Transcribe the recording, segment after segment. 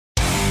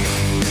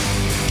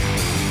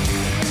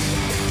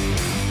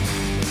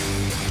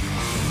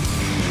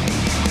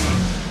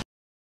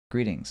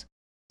Greetings.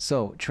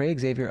 So, Trey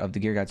Xavier of the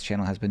Gear Gods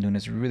channel has been doing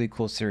this really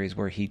cool series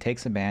where he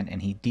takes a band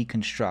and he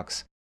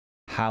deconstructs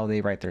how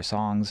they write their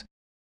songs,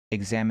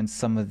 examines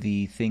some of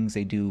the things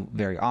they do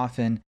very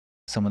often,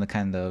 some of the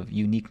kind of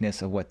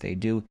uniqueness of what they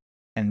do,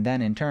 and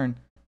then in turn,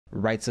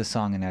 writes a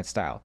song in that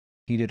style.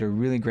 He did a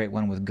really great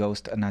one with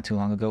Ghost not too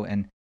long ago,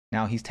 and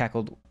now he's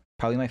tackled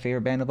probably my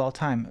favorite band of all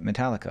time,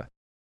 MetallicA.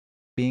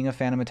 Being a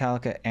fan of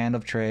MetallicA and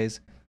of Trey's,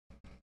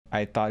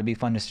 I thought it'd be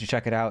fun just to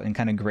check it out and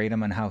kind of grade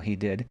him on how he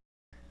did.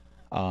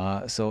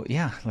 So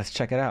yeah, let's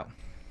check it out.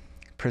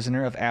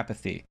 Prisoner of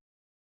Apathy.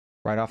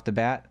 Right off the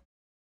bat,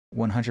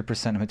 100%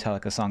 of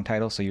MetallicA song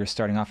title, so you're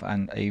starting off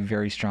on a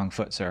very strong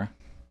foot, sir.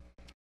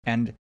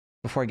 And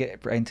before I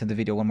get right into the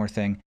video, one more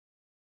thing.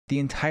 The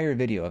entire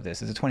video of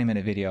this, it's a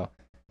 20-minute video,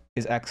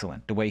 is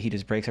excellent. The way he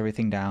just breaks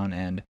everything down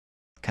and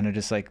kind of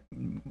just like...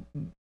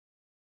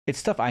 It's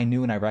stuff I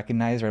knew and I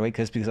recognized right away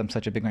because I'm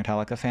such a big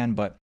Metallica fan,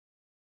 but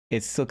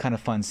it's still kind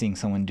of fun seeing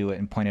someone do it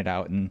and point it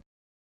out and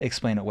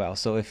explain it well.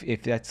 So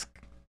if that's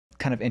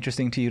kind of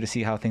interesting to you to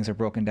see how things are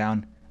broken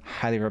down,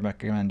 highly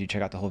recommend you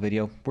check out the whole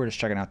video. We're just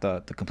checking out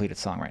the completed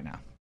song right now.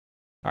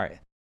 All right,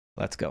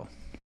 let's go.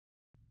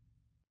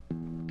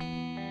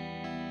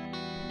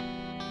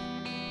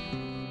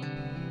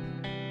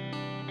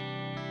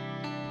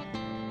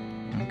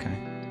 Okay.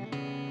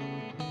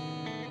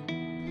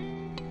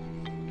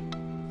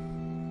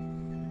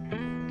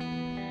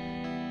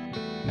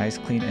 Nice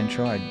clean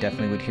intro. I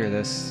definitely would hear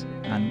this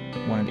on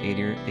one of the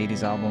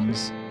 80s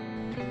albums.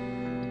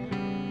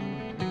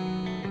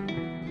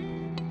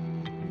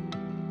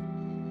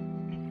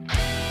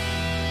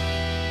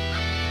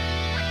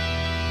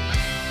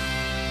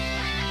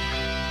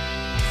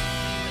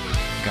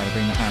 Gotta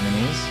bring the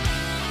harmonies.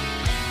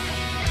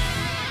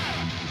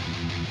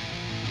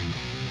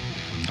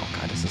 Oh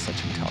god, this is such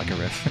a Metallica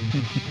riff.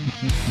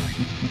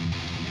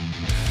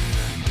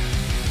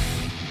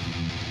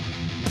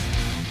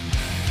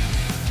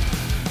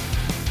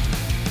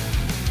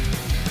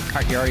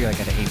 Alright, you're already like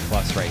at an A+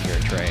 right here,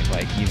 Trey.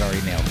 Like, you've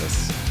already nailed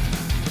this.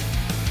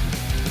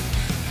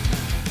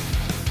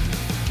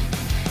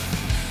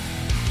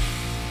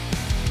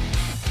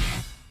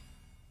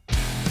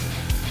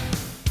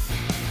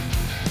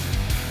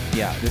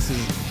 Yeah, this is...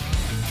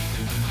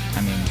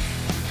 I mean,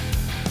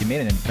 you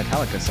made a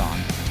Metallica song.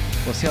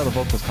 We'll see how the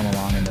vocals come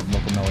along and the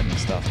vocal melody and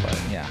stuff, but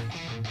yeah.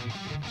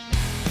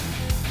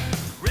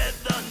 Read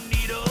the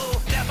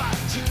needle, never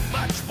too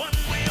much one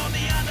way or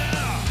the other.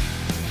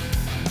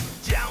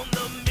 Down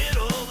the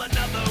middle,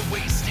 another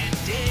wasted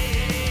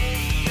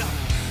day.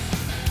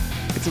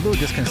 It's a little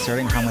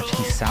disconcerting how much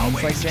he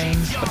sounds like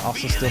James, but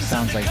also still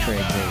sounds like Trey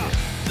Xavier.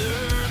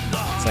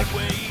 It's like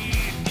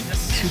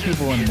two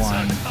people in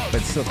one,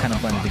 but still kind of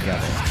blended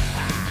together.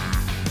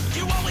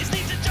 You always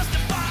need to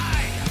justify.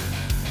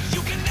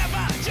 You can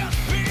never just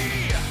be.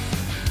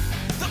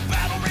 The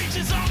battle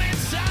rages on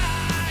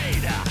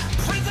inside.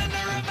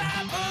 Prisoner of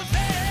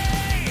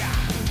apathy.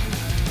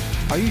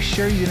 Are you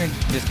sure you didn't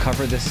just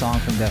cover this song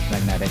from Death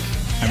Magnetic?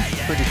 I'm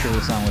pretty sure the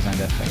song was on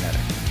Death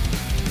Magnetic.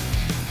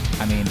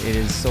 I mean, it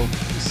is so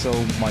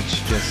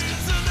much just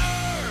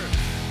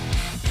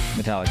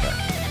Metallica.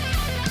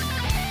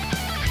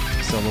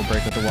 Solo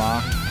break with the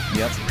wah.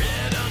 Yep.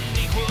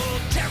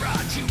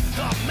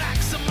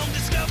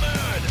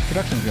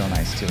 Production's real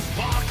nice too.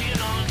 Walking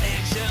on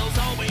eggshells,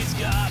 always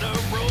got a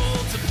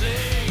role to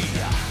play.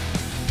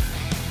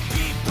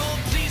 People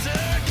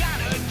pleaser,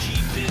 gotta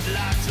keep it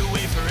locked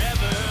away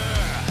forever.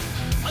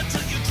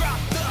 Until you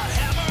drop the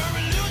hammer,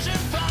 illusion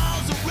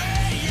falls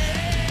away,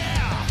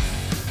 yeah.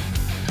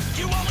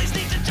 You always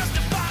need to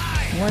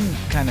justify. One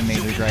kind of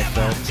major gripe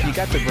though, you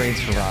got the braids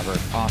for Robert,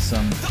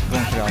 awesome,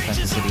 going for the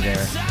authenticity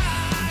there.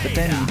 But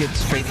then you get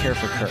straight hair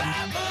for Kurt.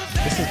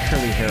 This is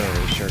curly hair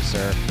erasure,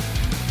 sir.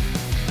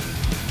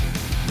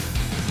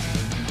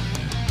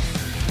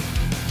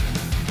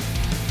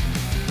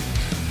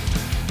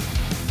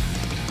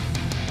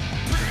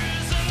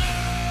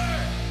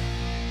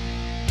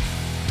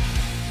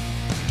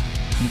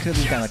 You could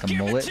have got like a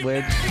mullet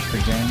wig for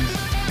James.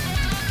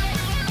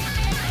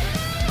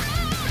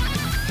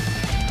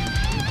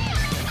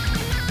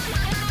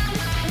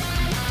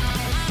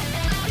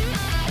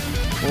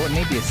 Well, it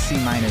may be a C-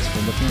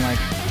 for looking like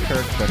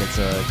Kirk, but it's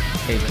a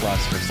A+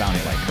 for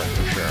sounding like Kirk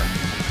for sure.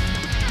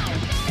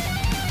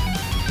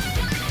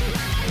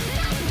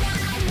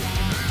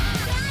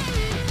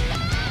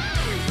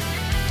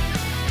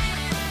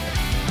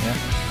 Yep.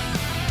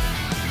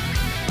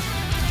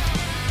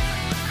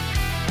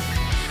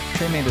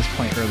 Trey made this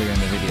point earlier in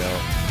the video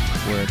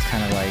where it's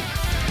kind of like,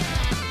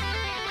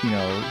 you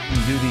know,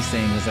 you do these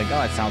things, it's like,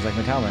 oh, it sounds like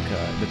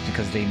Metallica, but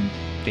because they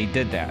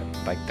did that.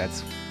 Like,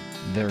 that's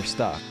their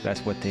stuff. That's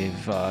what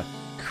they've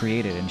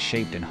created and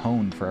shaped and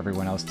honed for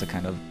everyone else to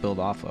kind of build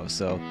off of.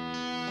 So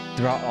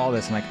throughout all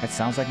this, I'm like, that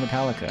sounds like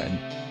Metallica. And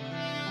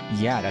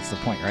yeah, that's the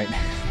point, right?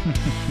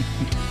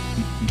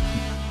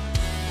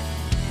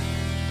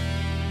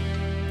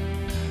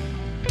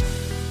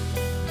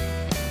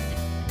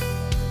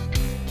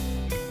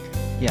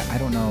 Yeah, I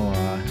don't know.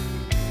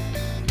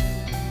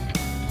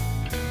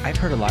 I've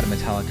heard a lot of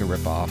Metallica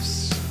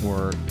ripoffs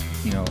where,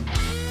 you know,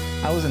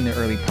 I was in the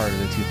early part of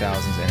the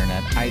 2000s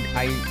internet.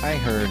 I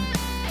heard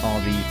all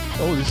the,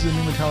 oh, this is a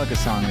new Metallica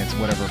song, and it's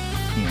whatever,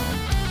 you know,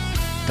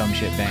 dumb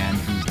shit band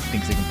who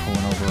thinks they can pull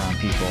one over on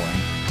people. And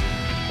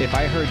if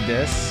I heard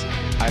this,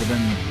 I'd have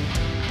been,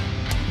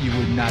 you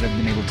would not have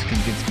been able to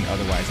convince me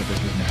otherwise that this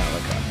was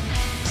Metallica.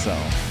 So.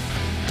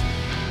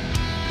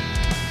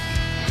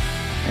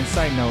 And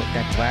side note,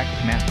 that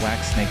matte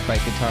black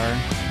snakebite guitar,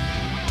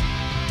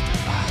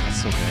 ah,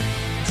 that's so good.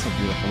 It's so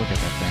beautiful. Look at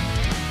that thing.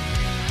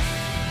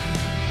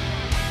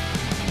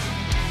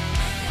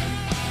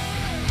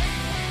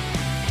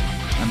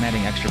 I'm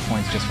adding extra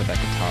points just for that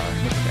guitar.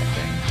 Look at that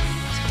thing.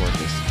 It's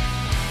gorgeous.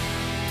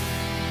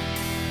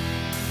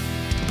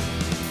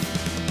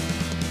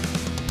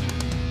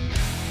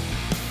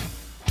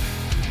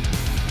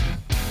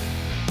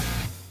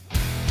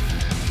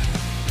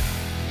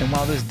 And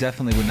while this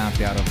definitely would not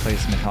be out of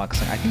place in Metallica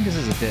song, I think this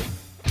is a bit...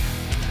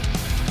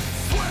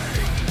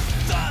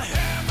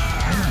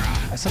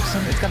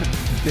 it's got a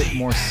bit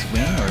more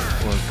swing or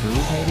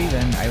groove maybe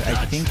than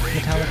I think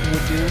Metallica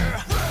would do.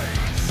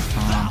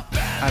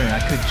 I don't know,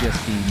 that could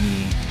just be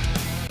me.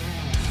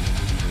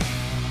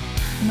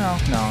 No,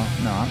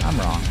 I'm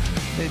wrong.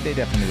 They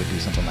definitely would do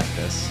something like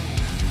this.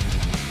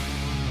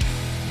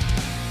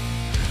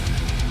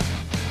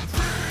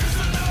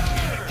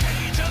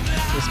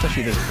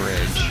 Especially this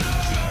bridge.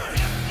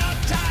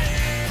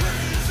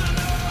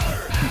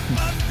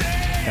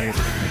 Gotta get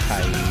the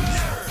hypnotized.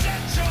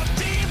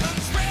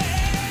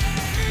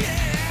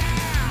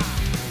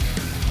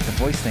 The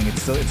voice thing,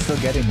 it's still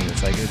getting me.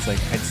 It's like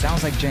it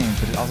sounds like James,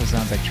 but it also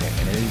sounds like Trey,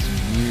 and it is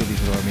really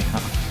throwing me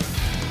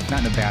off. Not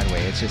in a bad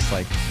way. It's just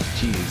like,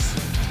 geez.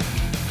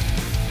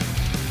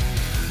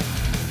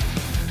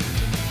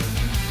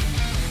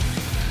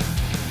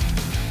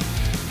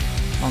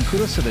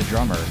 Kudos to the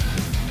drummer.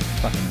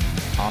 Fucking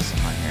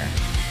awesome on here.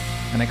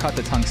 And I caught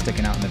the tongue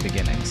sticking out in the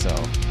beginning, so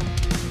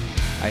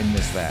I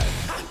missed that.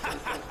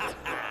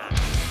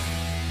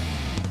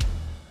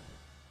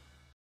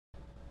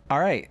 All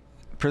right,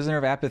 Prisoner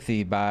of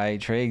Apathy by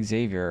Trey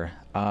Xavier.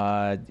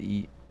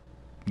 You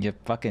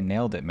fucking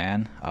nailed it,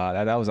 man.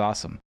 That was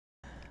awesome.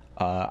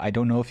 I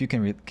don't know if you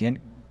can.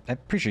 I'm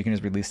pretty sure you can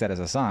just release that as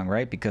a song,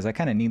 right? Because I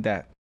kind of need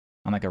that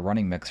on like a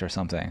running mix or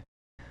something.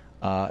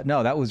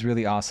 No, that was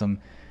really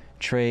awesome.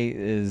 Trey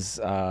is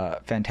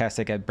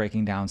fantastic at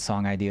breaking down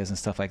song ideas and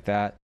stuff like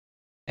that.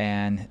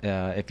 And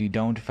if you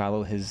don't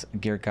follow his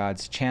Gear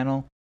Gods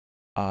channel,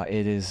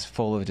 it is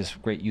full of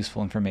just great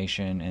useful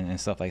information and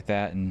stuff like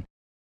that. And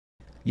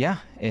yeah,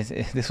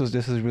 this was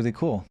really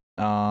cool.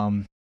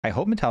 I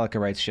hope Metallica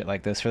writes shit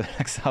like this for the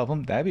next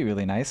album. That'd be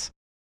really nice.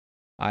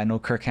 I know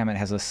Kirk Hammett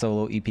has a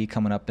solo EP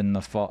coming up in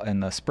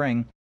the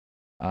spring.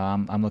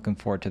 I'm looking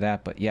forward to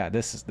that. But yeah,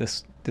 this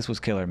was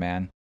killer,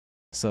 man.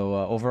 So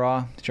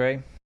overall,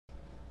 Trey,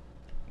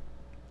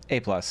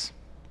 A+.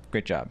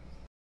 Great job.